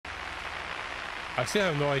I still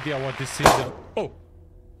have no idea what this is. Oh!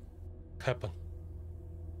 Happened.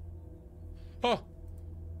 Oh!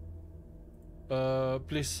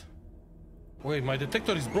 Please. Wait, my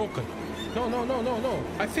detector is broken. No, no, no, no, no.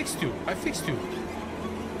 I fixed you. I fixed you.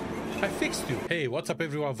 I fixed you. Hey, what's up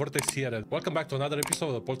everyone? Vortex here and welcome back to another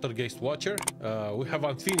episode of Poltergeist Watcher. We have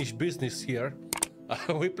unfinished business here.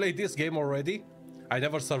 We played this game already. I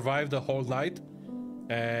never survived the whole night.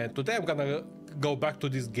 And today I'm gonna go back to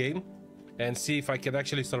this game and see if I can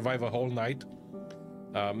actually survive a whole night.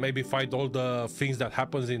 Maybe find all the things that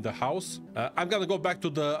happens in the house. I'm gonna go back to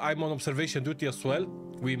the I'm on observation duty as well.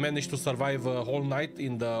 We managed to survive a whole night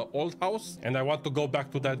in the old house, and I want to go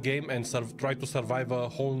back to that game and try to survive a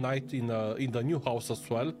whole night in the new house as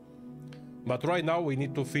well. But right now we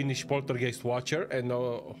need to finish Poltergeist Watcher, and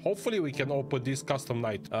hopefully we can open this custom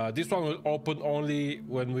night. This one will open only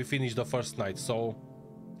when we finish the first night, so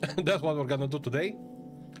that's what we're gonna do today.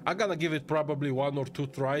 I'm gonna give it probably 1 or 2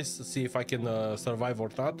 tries, see if I can survive or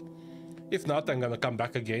not. If not, I'm gonna come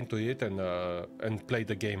back again to it and play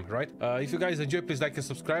the game, right? If you guys enjoy, please like and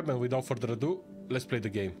subscribe, and without further ado, let's play the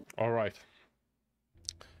game. All right.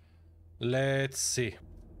 Let's see.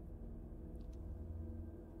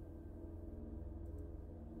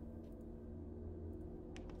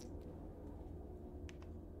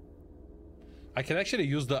 I can actually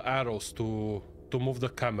use the arrows to move the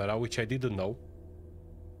camera, which I didn't know.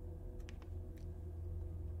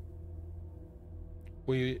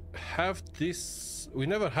 We have this. We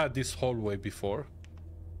never had this hallway before.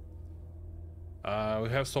 We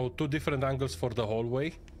have 2 different angles for the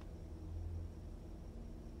hallway.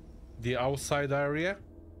 The outside area.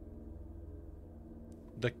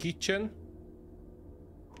 The kitchen.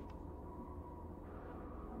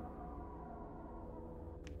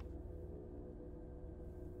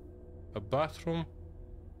 A bathroom.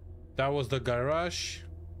 That was the garage.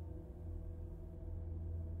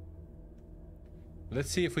 Let's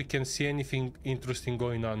see if we can see anything interesting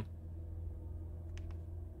going on.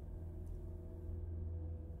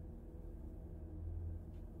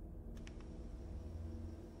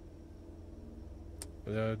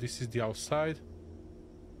 This is the outside.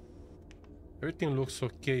 Everything looks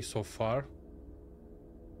okay so far.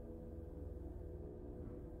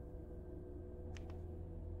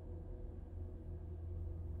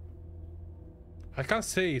 I can't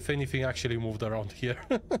say if anything actually moved around here.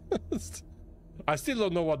 I still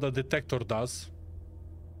don't know what the detector does.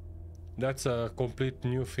 That's a complete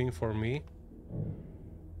new thing for me.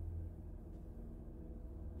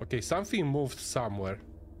 Okay, something moved somewhere.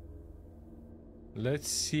 Let's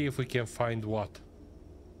see if we can find what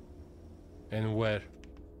and where.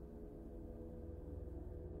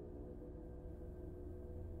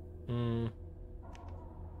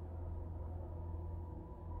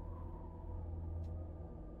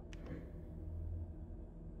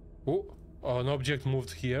 Oh, an object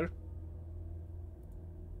moved here.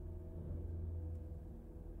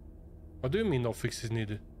 What do you mean no fix is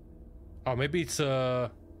needed? Oh, maybe it's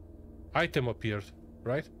a item appeared,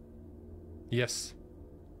 right? Yes.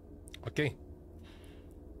 Okay.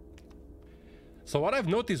 So what I've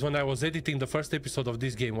noticed when I was editing the first episode of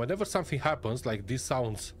this game, whenever something happens, like these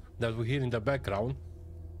sounds that we hear in the background,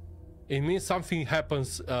 it means something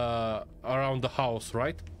happens around the house,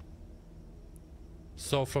 right?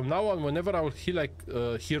 So from now on, whenever I will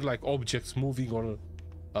hear like objects moving or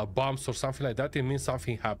bumps or something like that, it means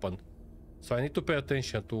something happened. So I need to pay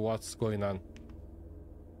attention to what's going on.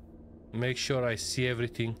 Make sure I see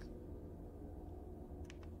everything.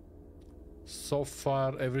 So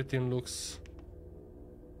far, everything looks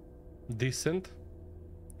decent.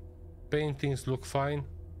 Paintings look fine.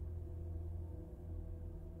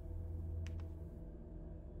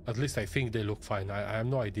 At least I think they look fine. I have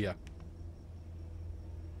no idea.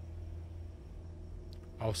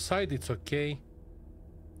 Outside it's okay.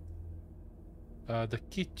 The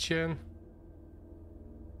kitchen.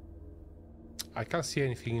 I can't see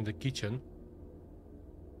anything in the kitchen.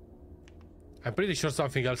 I'm pretty sure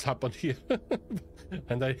something else happened here.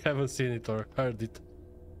 And I haven't seen it or heard it.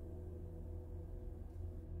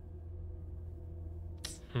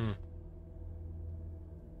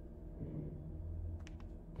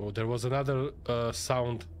 Oh, there was another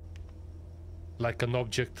sound. Like an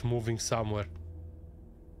object moving somewhere.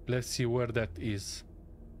 Let's see where that is.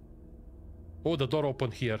 Oh, the door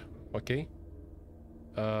opened here. Okay.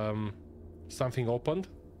 Something opened.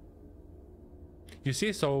 You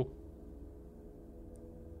see, so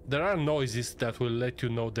there are noises that will let you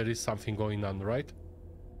know there is something going on, right?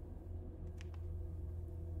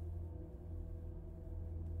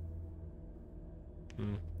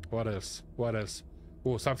 What else? What else?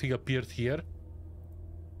 Oh, something appeared here.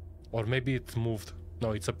 Or maybe it moved.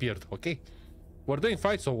 No, it's appeared. Okay. We're doing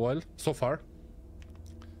fine so well, so far.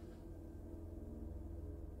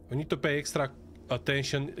 We need to pay extra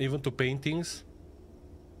attention even to paintings.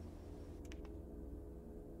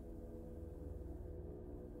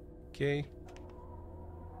 Okay.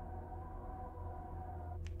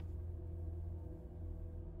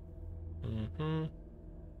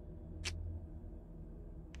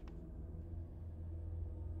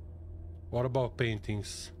 What about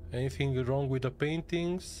paintings? Anything wrong with the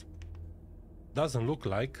paintings? Doesn't look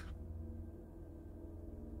like.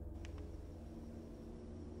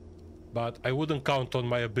 But I wouldn't count on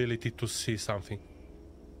my ability to see something.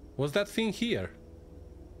 Was that thing here?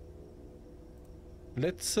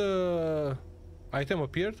 Let's item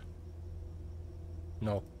appeared?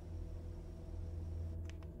 No.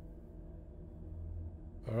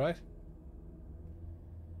 All right.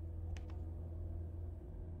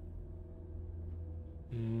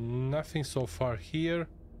 Nothing so far here.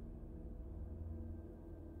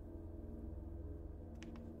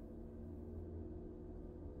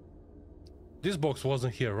 This box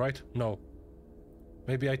wasn't here, right? No.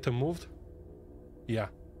 Maybe item moved? Yeah.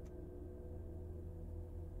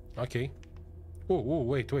 Okay. Oh,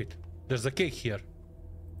 wait. There's a cake here.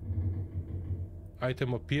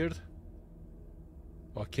 Item appeared.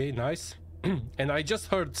 Okay, nice. And I just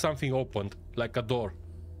heard something opened, like a door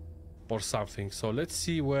or something. So let's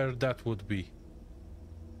see where that would be.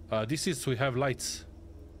 We have lights.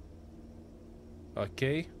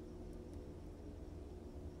 Okay.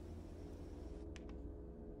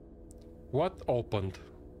 What opened?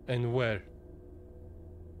 And where?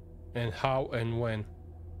 And how and when?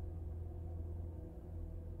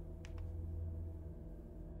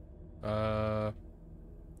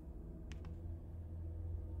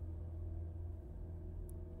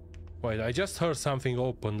 Wait, I just heard something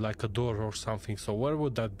open, like a door or something, so where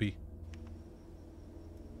would that be?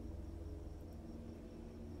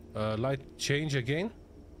 Light change again?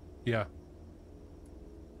 Yeah.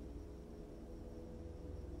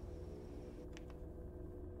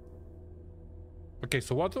 Okay,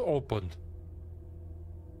 so what opened?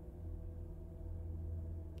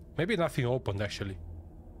 Maybe nothing opened, actually.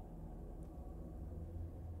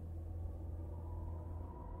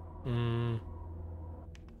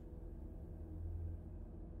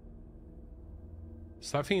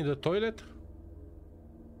 Something in the toilet?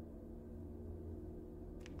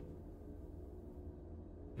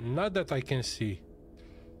 Not that I can see.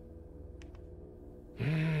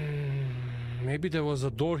 Maybe there was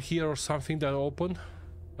a door here or something that opened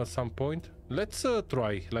at some point. Let's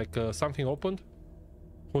try, like something opened.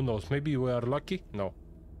 Who knows? Maybe we are lucky. No.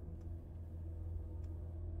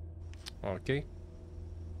 Okay.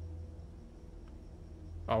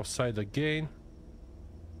 Outside again.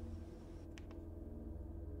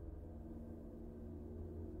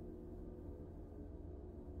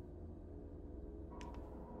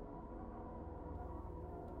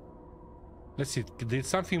 Let's see. Did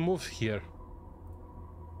something move here?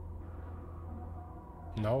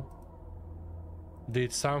 No.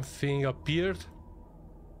 Did something appear?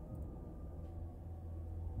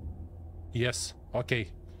 Yes.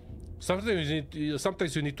 Okay.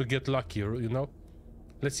 Sometimes you need to get lucky, you know.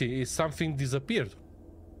 Let's see. Is something disappeared?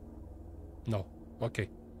 No. Okay.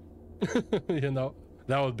 You know,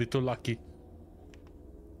 that would be too lucky.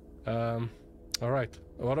 All right.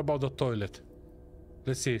 What about the toilet?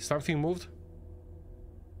 Let's see. Something moved?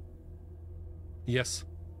 Yes.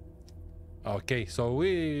 Okay, so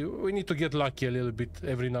we need to get lucky a little bit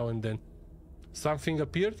every now and then. Something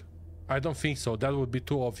appeared? I don't think so. That would be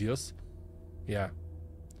too obvious. Yeah.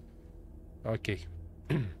 Okay.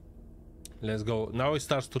 Let's go. Now it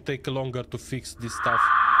starts to take longer to fix this stuff.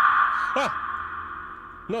 Ah!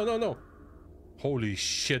 No. Holy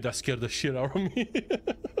shit, that scared the shit out of me.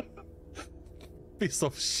 Piece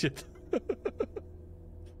of shit.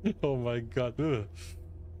 Oh my god. Ugh.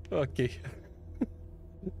 Okay.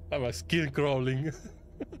 I'm a skin crawling.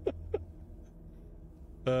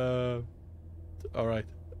 Alright.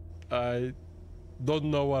 I don't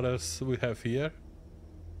know what else we have here.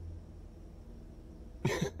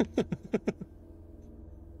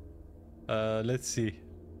 Let's see.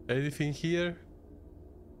 Anything here?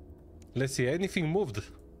 Let's see. Anything moved?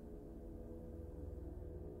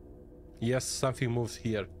 Yes, something moved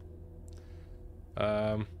here.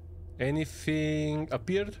 Anything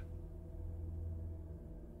appeared?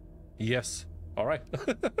 Yes. All right.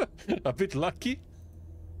 A bit lucky.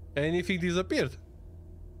 Anything disappeared?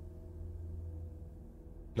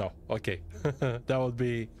 No. Okay. That would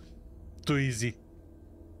be too easy.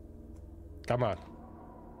 Come on.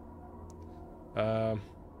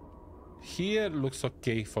 Here looks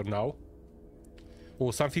okay for now.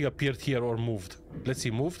 Oh, something appeared here or moved. Let's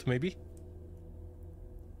see, moved maybe?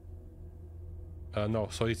 No,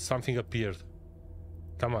 so it's something appeared.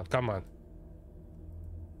 Come on, come on.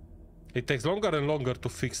 It takes longer and longer to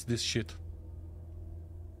fix this shit.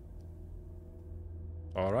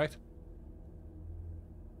 Alright.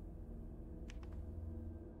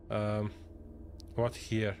 What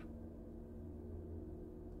here?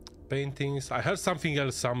 Paintings. I heard something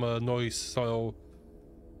else, some noise, so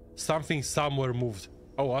something somewhere moved.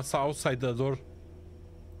 Oh, that's outside the door.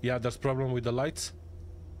 Yeah, there's problem with the lights.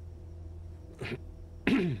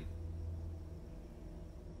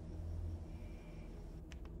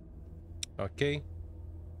 Okay.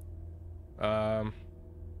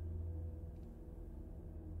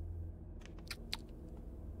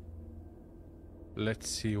 Let's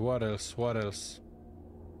see, what else? What else?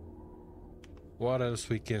 What else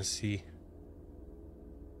we can see?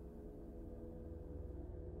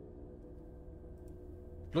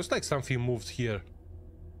 Looks like something moved here.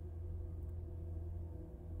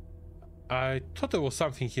 I thought there was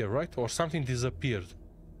something here, right? Or something disappeared.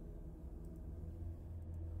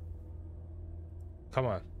 Come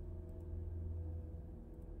on.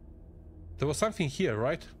 There was something here,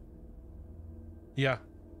 right? Yeah.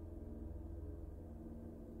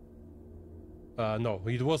 No,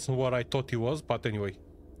 it wasn't what I thought it was, but anyway,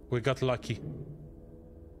 we got lucky.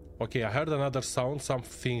 Okay, I heard another sound,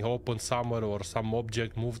 something opened somewhere or some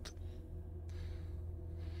object moved.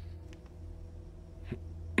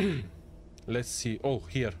 Let's see. Oh,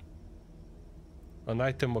 here. An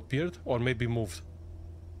item appeared or maybe moved.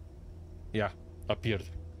 Yeah, appeared.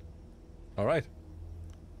 All right.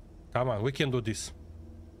 Come on, we can do this.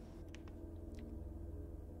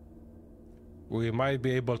 We might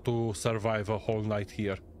be able to survive a whole night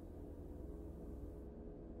here.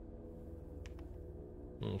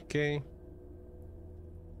 Okay.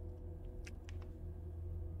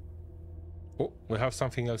 Oh, we have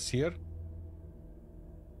something else here.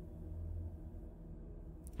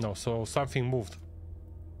 No, so something moved.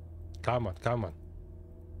 Come on, come on.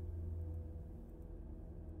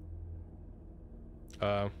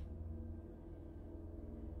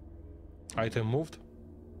 Item moved.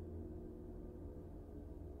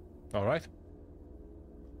 All right.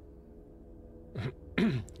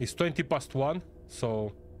 It's 1:20,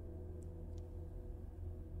 so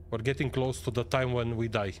we're getting close to the time when we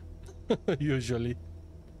die. Usually.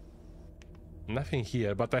 Nothing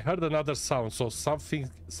here, but I heard another sound, so something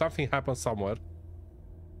happened somewhere.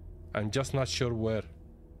 I'm just not sure where.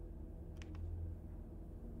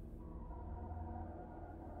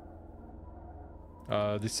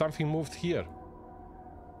 Did something moved here?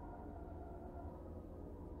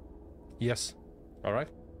 Yes. All right.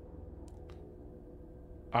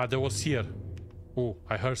 Ah, there was here. Oh,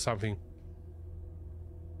 I heard something.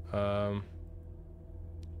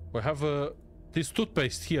 We have this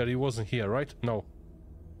toothpaste here. It wasn't here, right? No.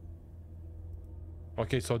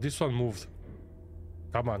 Okay, so this one moved.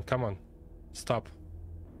 Come on, come on. Stop.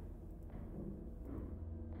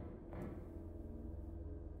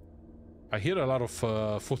 I hear a lot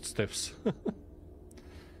of footsteps.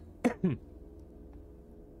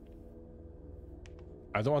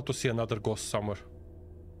 I don't want to see another ghost somewhere.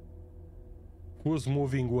 Who's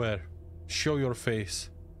moving where? Show your face.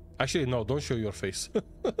 Actually, no, don't show your face.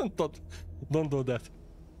 Don't do that.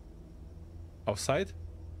 Outside?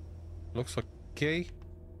 Looks okay.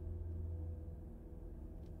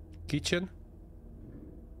 Kitchen?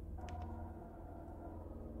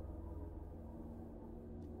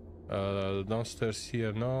 Downstairs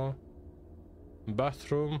here, no.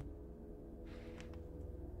 Bathroom.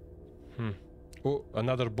 Oh,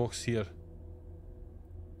 another box here.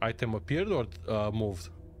 Item appeared or moved?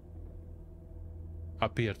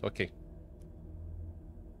 Appeared, okay.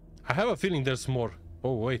 I have a feeling there's more.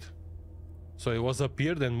 Oh, wait. So it was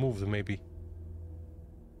appeared and moved, maybe.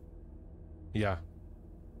 Yeah.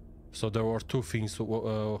 So there were two things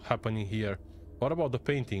happening here. What about the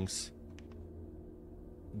paintings?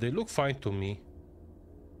 They look fine to me.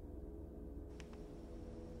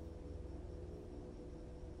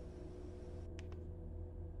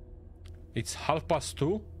 It's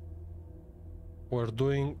 2:30. We're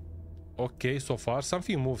doing okay so far.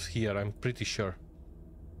 Something moves here, I'm pretty sure.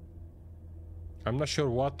 I'm not sure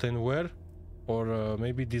what and where, or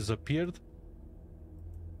maybe disappeared.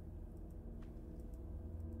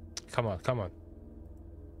 Come on, come on.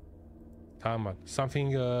 Come on.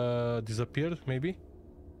 Something disappeared, maybe?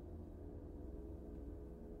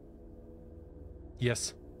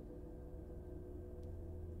 Yes.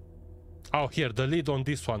 Oh, here, the lid on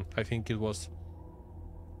this one, I think it was.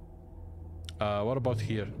 What about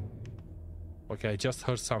here? Okay, I just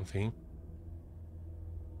heard something.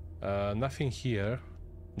 Nothing here.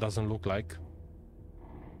 Doesn't look like.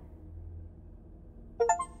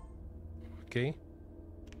 Okay.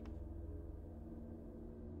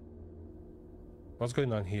 What's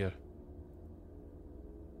going on here?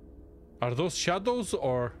 Are those shadows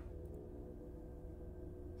or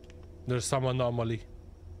there's some anomaly?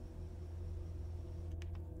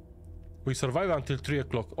 We survive until 3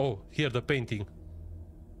 o'clock. Oh, here the painting.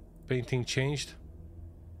 Painting changed.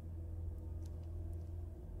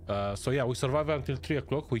 So yeah, we survive until 3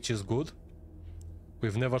 o'clock, which is good.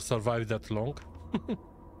 We've never survived that long.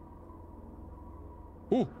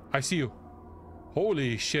 Ooh, I see you.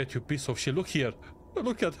 Holy shit, you piece of shit. Look here.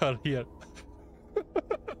 Look at her here.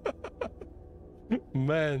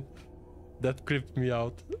 Man, that creeped me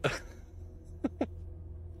out.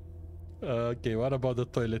 Okay, what about the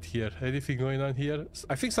toilet here? Anything going on here?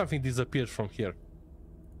 I think something disappeared from here.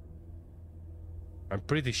 I'm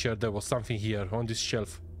pretty sure there was something here on this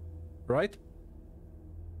shelf. Right?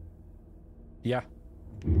 Yeah.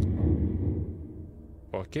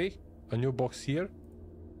 Okay, a new box here.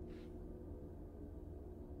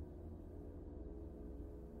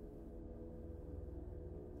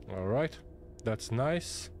 All right, that's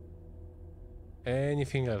nice.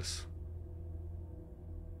 Anything else?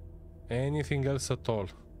 Anything else at all?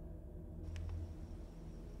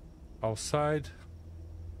 Outside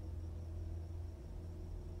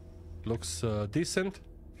looks decent.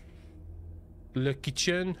 Le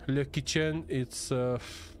kitchen, it's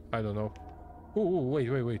I don't know. Ooh,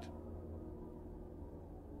 wait.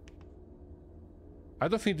 I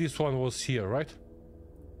don't think this one was here, right?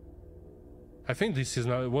 I think this is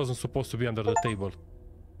not, it wasn't supposed to be under the table.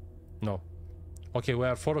 No. Okay, we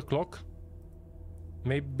are 4 o'clock.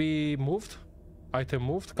 Maybe moved? Item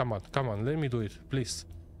moved? Come on, let me do it, please.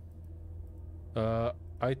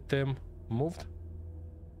 Item moved?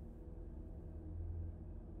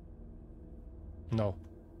 No.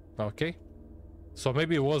 Okay. So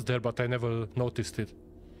maybe it was there, but I never noticed it.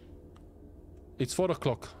 It's 4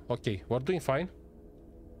 o'clock. Okay, we're doing fine.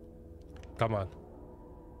 Come on.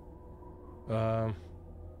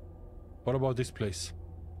 What about this place?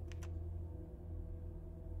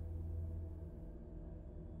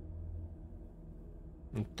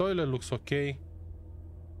 The toilet looks okay.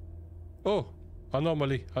 Oh,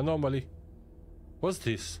 anomaly. What's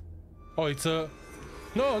this? Oh, it's a...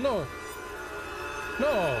 No,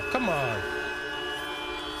 come on.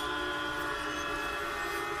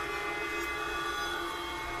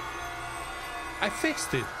 I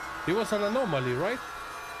fixed it. It was an anomaly, right?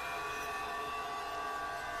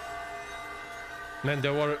 Man,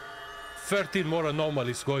 there were 13 more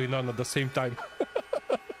anomalies going on at the same time.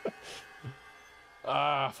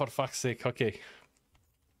 Ah, for fuck's sake. Okay.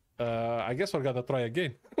 I guess we're gonna try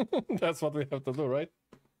again. That's what we have to do, right?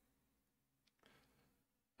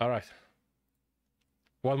 All right.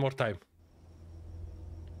 One more time.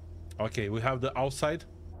 Okay, we have the outside.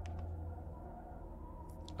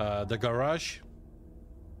 The garage.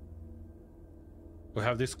 We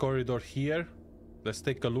have this corridor here. Let's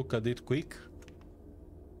take a look at it quick.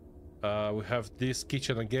 We have this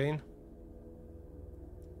kitchen again.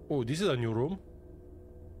 Oh, this is a new room.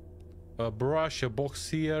 A brush, a box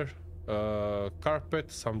here,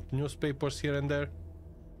 carpet, some newspapers here and there.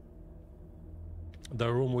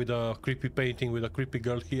 The room with a creepy painting with a creepy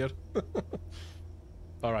girl here.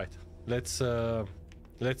 All right, let's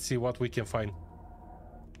see what we can find.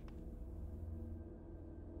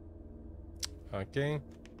 Okay.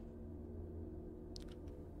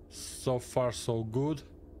 So far, so good.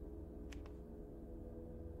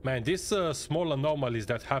 Man, these small anomalies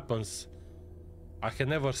that happens, I can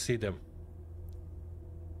never see them.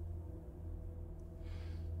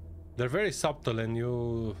 They're very subtle and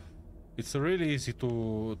it's really easy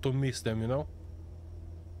to miss them, you know?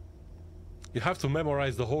 You have to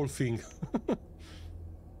memorize the whole thing.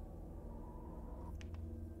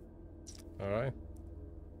 All right.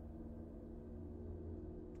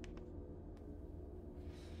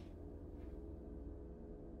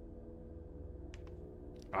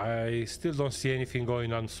 I still don't see anything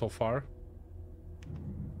going on so far.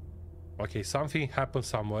 Okay, something happened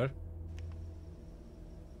somewhere.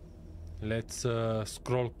 Let's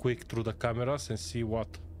scroll quick through the cameras and see what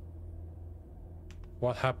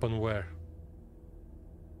happened where.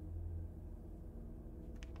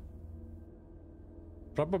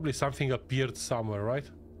 Probably something appeared somewhere, right?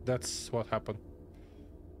 That's what happened.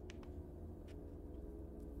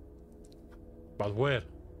 But where?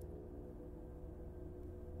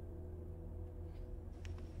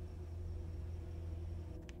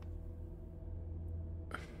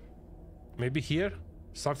 Maybe here?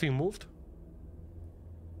 Something moved?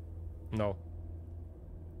 No.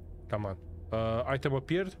 Come on. Item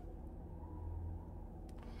appeared?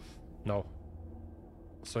 No.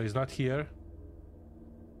 So he's not here.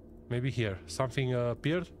 Maybe here. Something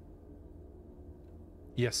appeared?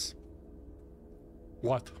 Yes.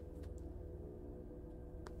 What?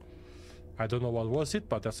 I don't know what was it,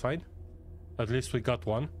 but that's fine. At least we got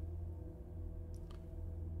one.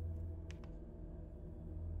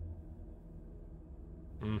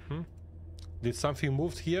 Mm-hmm. Did something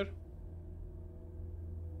move here?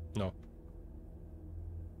 No.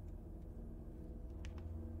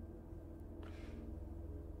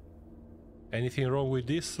 Anything wrong with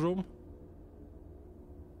this room?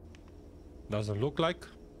 Doesn't look like.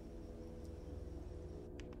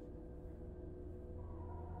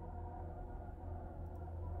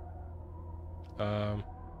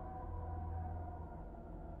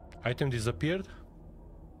 Item disappeared.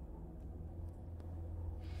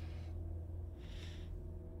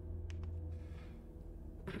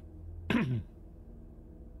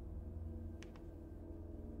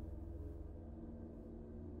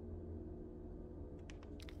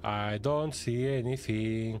 I don't see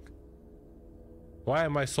anything. Why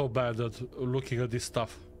am I so bad at looking at this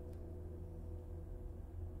stuff?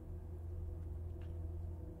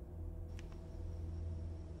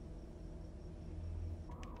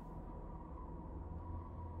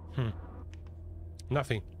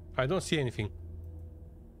 Nothing. I don't see anything.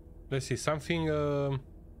 Let's see. Something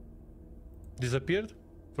disappeared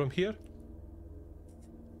from here?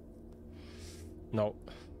 No.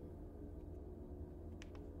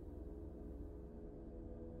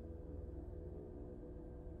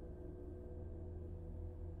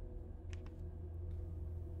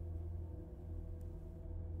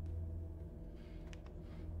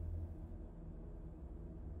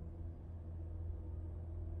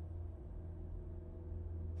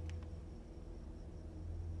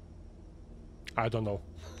 I don't know.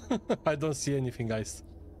 I don't see anything, guys.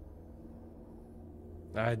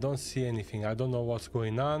 I don't see anything. I don't know what's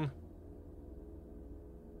going on.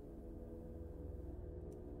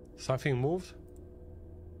 Something moved?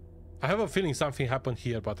 I have a feeling something happened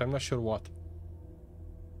here, but I'm not sure what.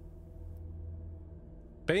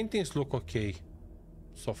 Paintings look okay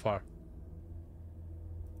so far.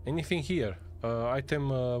 Anything here? Item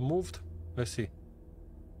moved? Let's see.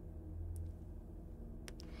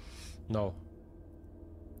 No.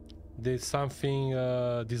 Did something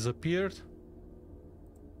disappeared?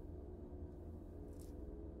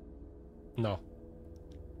 No.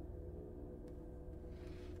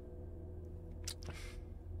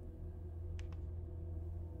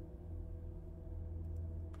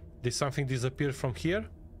 Did something disappear from here?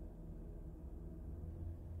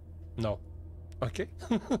 No. Okay.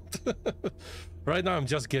 Right now I'm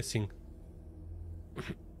just guessing.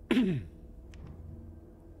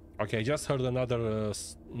 Okay, I just heard another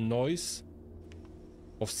noise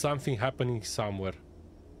of something happening somewhere.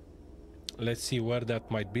 Let's see where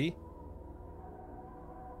that might be.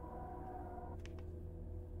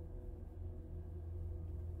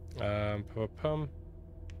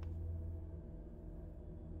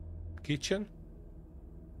 Kitchen.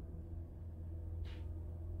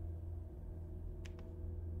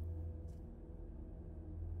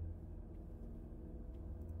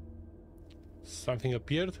 Something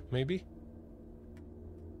appeared, maybe?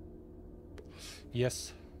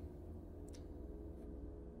 Yes.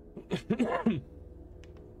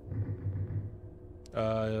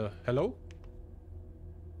 Hello?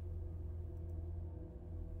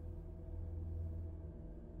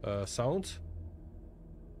 Sounds?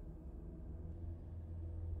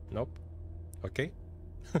 Nope. Okay.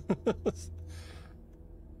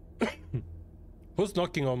 Who's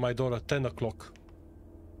knocking on my door at 10 o'clock?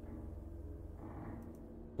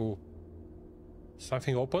 Ooh.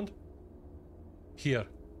 Something opened? Here.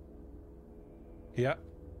 Yeah.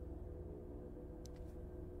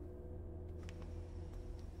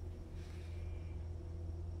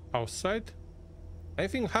 Outside?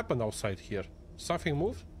 Anything happened outside here? Something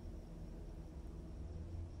moved?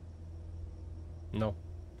 No.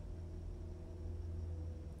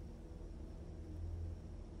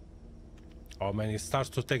 Oh man, it starts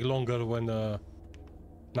to take longer when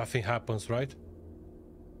nothing happens, right?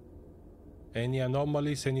 Any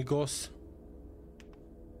anomalies, any ghosts?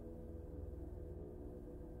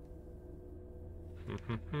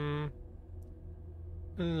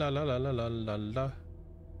 La la la la la la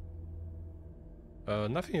la.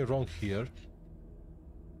 Nothing wrong here.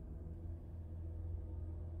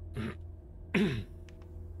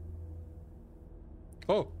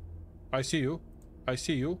 Oh, I see you. I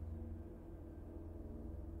see you.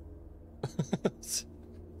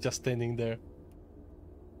 Just standing there.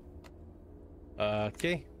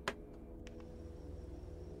 Okay.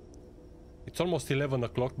 It's almost 11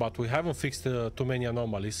 o'clock, but we haven't fixed too many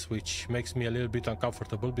anomalies, which makes me a little bit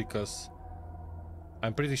uncomfortable because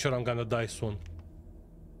I'm pretty sure I'm gonna die soon.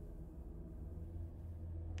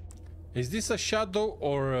 Is this a shadow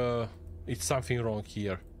or it's something wrong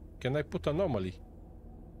here? Can I put anomaly?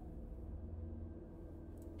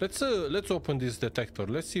 Let's open this detector.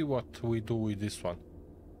 Let's see what we do with this one.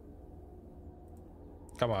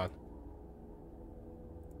 Come on.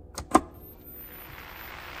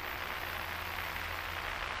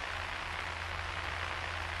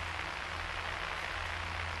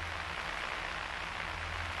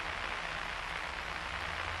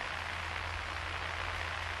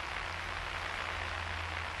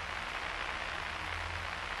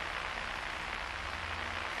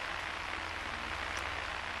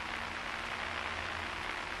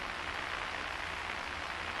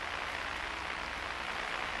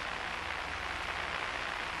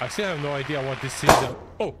 I still have no idea what this is. Oh!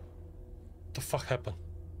 What the fuck happened?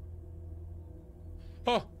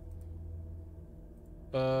 Oh!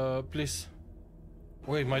 Please.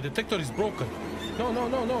 Wait, my detector is broken. No, no,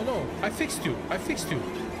 no, no, no. I fixed you. I fixed you.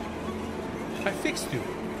 I fixed you.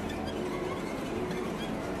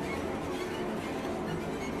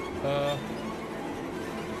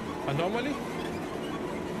 Anomaly?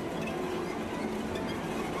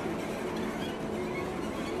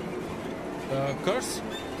 Curse?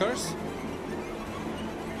 Curse?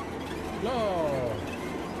 No.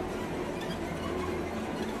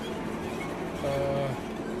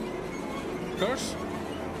 Curse?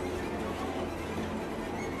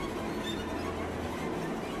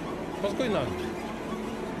 What's going on?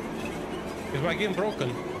 Is my game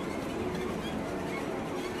broken?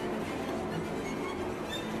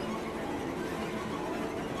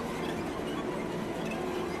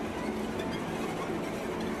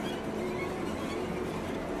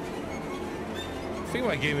 I think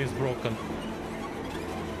my game is broken.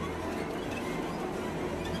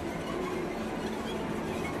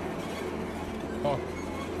 Oh.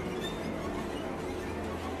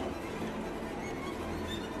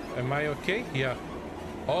 Am I okay? Yeah.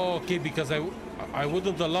 Oh, okay, because I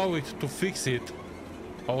wouldn't allow it to fix it.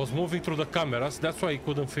 I was moving through the cameras, that's why I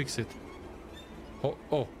couldn't fix it.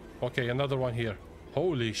 Oh, okay, another one here.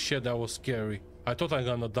 Holy shit, that was scary. I thought I'm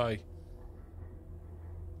gonna die.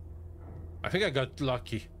 I think I got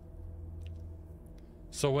lucky.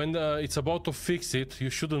 So when it's about to fix it, you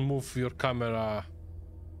shouldn't move your camera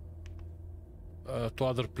to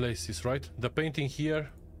other places, right? The painting here.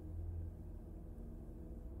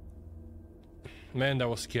 Man, that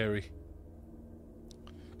was scary.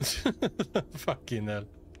 Fucking hell.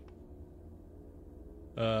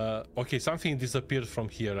 Okay, something disappeared from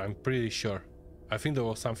here, I'm pretty sure. I think there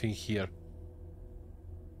was something here.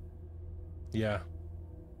 Yeah.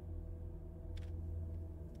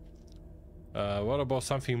 What about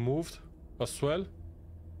something moved as well?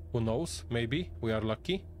 Who knows? Maybe we are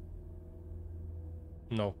lucky.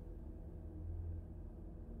 No.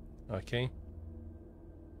 Okay.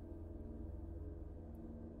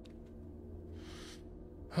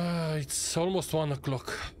 It's almost 1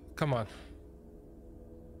 o'clock. Come on.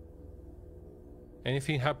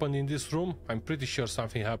 Anything happened in this room? I'm pretty sure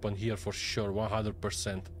something happened here for sure,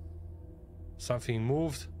 100%. Something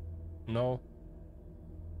moved? No.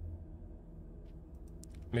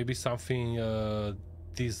 Maybe something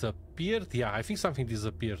disappeared? Yeah, I think something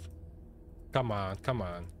disappeared. Come on, come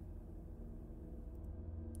on.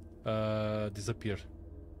 Disappeared.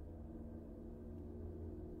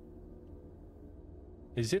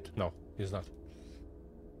 Is it? No, it's not.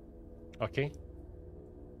 Okay.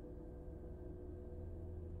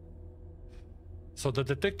 So the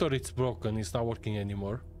detector is broken, it's not working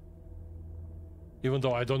anymore. Even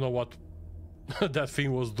though I don't know what that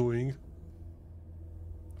thing was doing.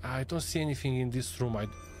 I don't see anything in this room.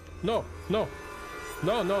 No, no.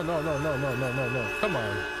 No, no, no, no, no, no, no, no, no. Come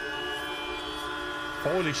on.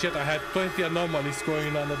 Holy shit, I had 20 anomalies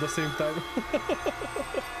going on at the same time.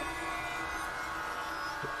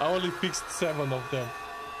 I only fixed 7 of them.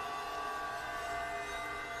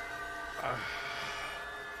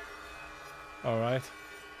 Alright.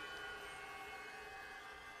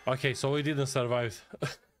 Okay, so we didn't survive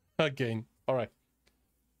again. Alright.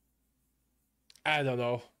 I don't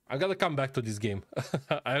know. I gotta come back to this game.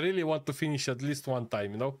 I really want to finish at least one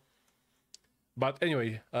time, you know? But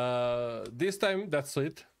anyway, this time that's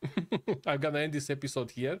it. I'm gonna end this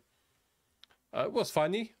episode here. It was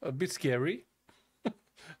funny, a bit scary.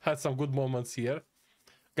 Had some good moments here.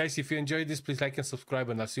 Guys, if you enjoyed this, please like and subscribe,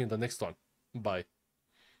 and I'll see you in the next one. Bye.